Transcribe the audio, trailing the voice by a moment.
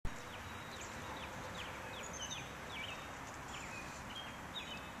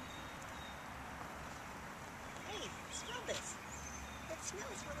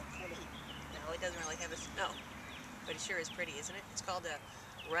smells really pretty. No, it doesn't really have a smell, but it sure is pretty, isn't it? It's called a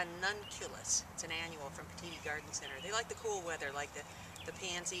ranunculus. It's an annual from Petite Garden Center. They like the cool weather, like the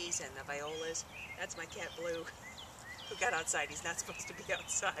pansies and the violas. That's my cat Blue, who got outside. He's not supposed to be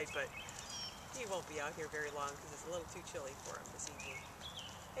outside, but he won't be out here very long because it's a little too chilly for him this evening.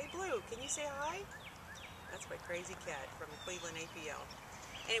 Hey Blue, can you say hi? That's my crazy cat from the Cleveland APL.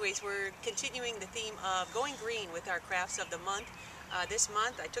 Anyways, we're continuing the theme of going green with our crafts of the month. This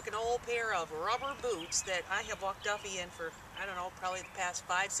month I took an old pair of rubber boots that I have walked Duffy in for, I don't know, probably the past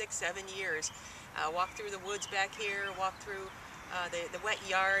 5, 6, 7 years. Walked through the woods back here, walked through the wet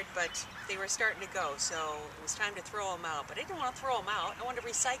yard, but they were starting to go, so it was time to throw them out. But I didn't want to throw them out, I wanted to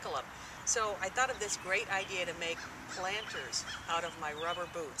recycle them. So I thought of this great idea to make planters out of my rubber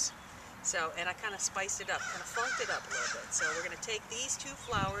boots. So, and I kind of spiced it up, kind of funked it up a little bit. So we're going to take these two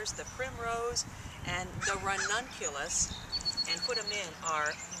flowers, the primrose and the ranunculus, and put them in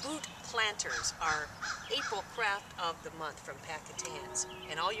our boot planters, our April craft of the month from Packatans.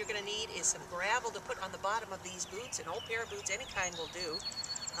 And all you're going to need is some gravel to put on the bottom of these boots. An old pair of boots, any kind will do.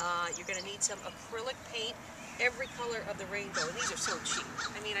 You're going to need some acrylic paint, every color of the rainbow. And these are so cheap.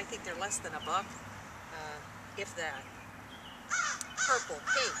 I mean, I think they're less than $1, if that. Purple,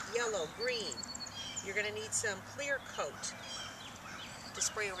 pink, yellow, green. You're going to need some clear coat to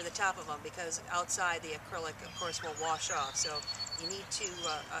spray over the top of them because outside the acrylic, of course, will wash off. So you need to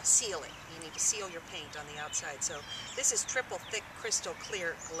seal it. You need to seal your paint on the outside. So this is triple thick crystal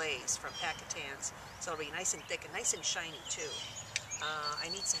clear glaze from Packatans. So it'll be nice and thick and nice and shiny too. I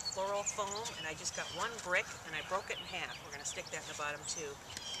need some floral foam, and I just got one brick and I broke it in half. We're going to stick that in the bottom too.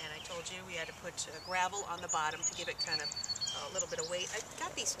 And I told you we had to put gravel on the bottom to give it kind of a little bit of weight. I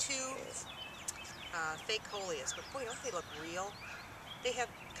got these two fake coleus, but boy, don't they look real. They have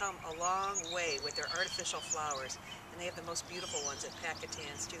come a long way with their artificial flowers, and they have the most beautiful ones at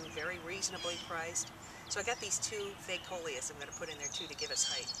Packatans too, very reasonably priced. So I got these two fake coleus I'm going to put in there too to give us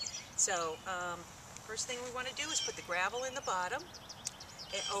height. So first thing we want to do is put the gravel in the bottom.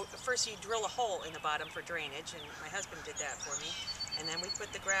 First you drill a hole in the bottom for drainage, and my husband did that for me. And then we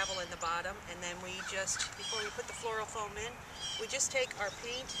put the gravel in the bottom, and then we just, before we put the floral foam in, we just take our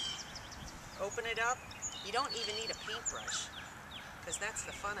paint, open it up. You don't even need a paintbrush, because that's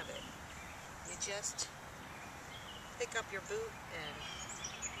the fun of it. You just pick up your boot and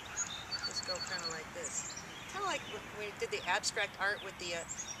just go kind of like this. Kind of like when we did the abstract art with the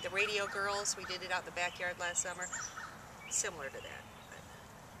radio girls. We did it out in the backyard last summer. Similar to that,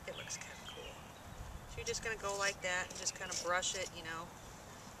 but it looks kind of cool. So you're just going to go like that and just kind of brush it, you know,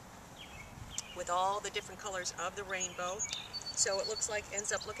 with all the different colors of the rainbow. So it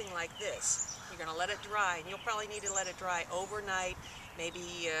ends up looking like this. You're going to let it dry, and you'll probably need to let it dry overnight,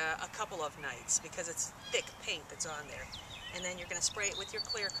 maybe a couple of nights, because it's thick paint that's on there. And then you're going to spray it with your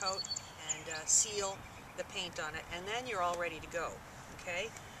clear coat and seal the paint on it, and then you're all ready to go. Okay?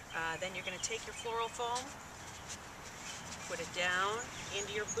 Then you're going to take your floral foam, put it down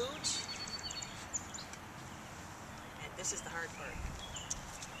into your boot. This is the hard part.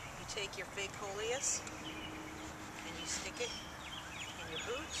 You take your fake coleus and you stick it in your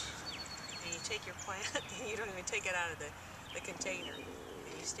boot, and you take your plant, and you don't even take it out of the container.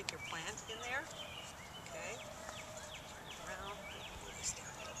 And you stick your plant in there, okay? Turn around, move this down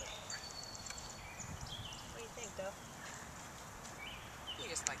a little bit more. What do you think, Duff? He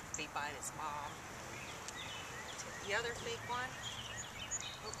just likes to be by his mom. Take the other fake one.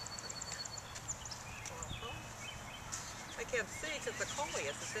 Oh, I can't see because the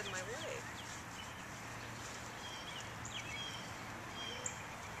coleus is in my way.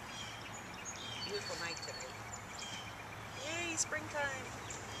 Beautiful night today. Yay, springtime!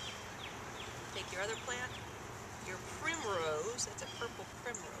 Take your other plant, your primrose, that's a purple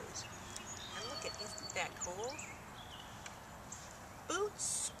primrose. And look at, isn't that cool? Boot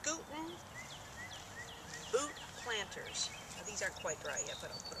scootin' boot planters. Now these aren't quite dry yet,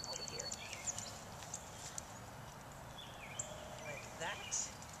 but I'll put them over here. That,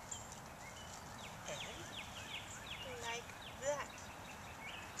 and like that.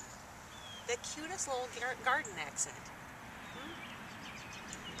 The cutest little garden accent.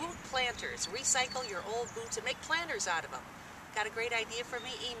 Boot planters. Recycle your old boots and make planters out of them. Got a great idea for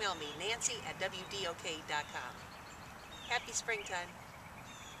me? Email me, nancy@wdok.com. Happy springtime.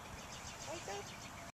 Okay.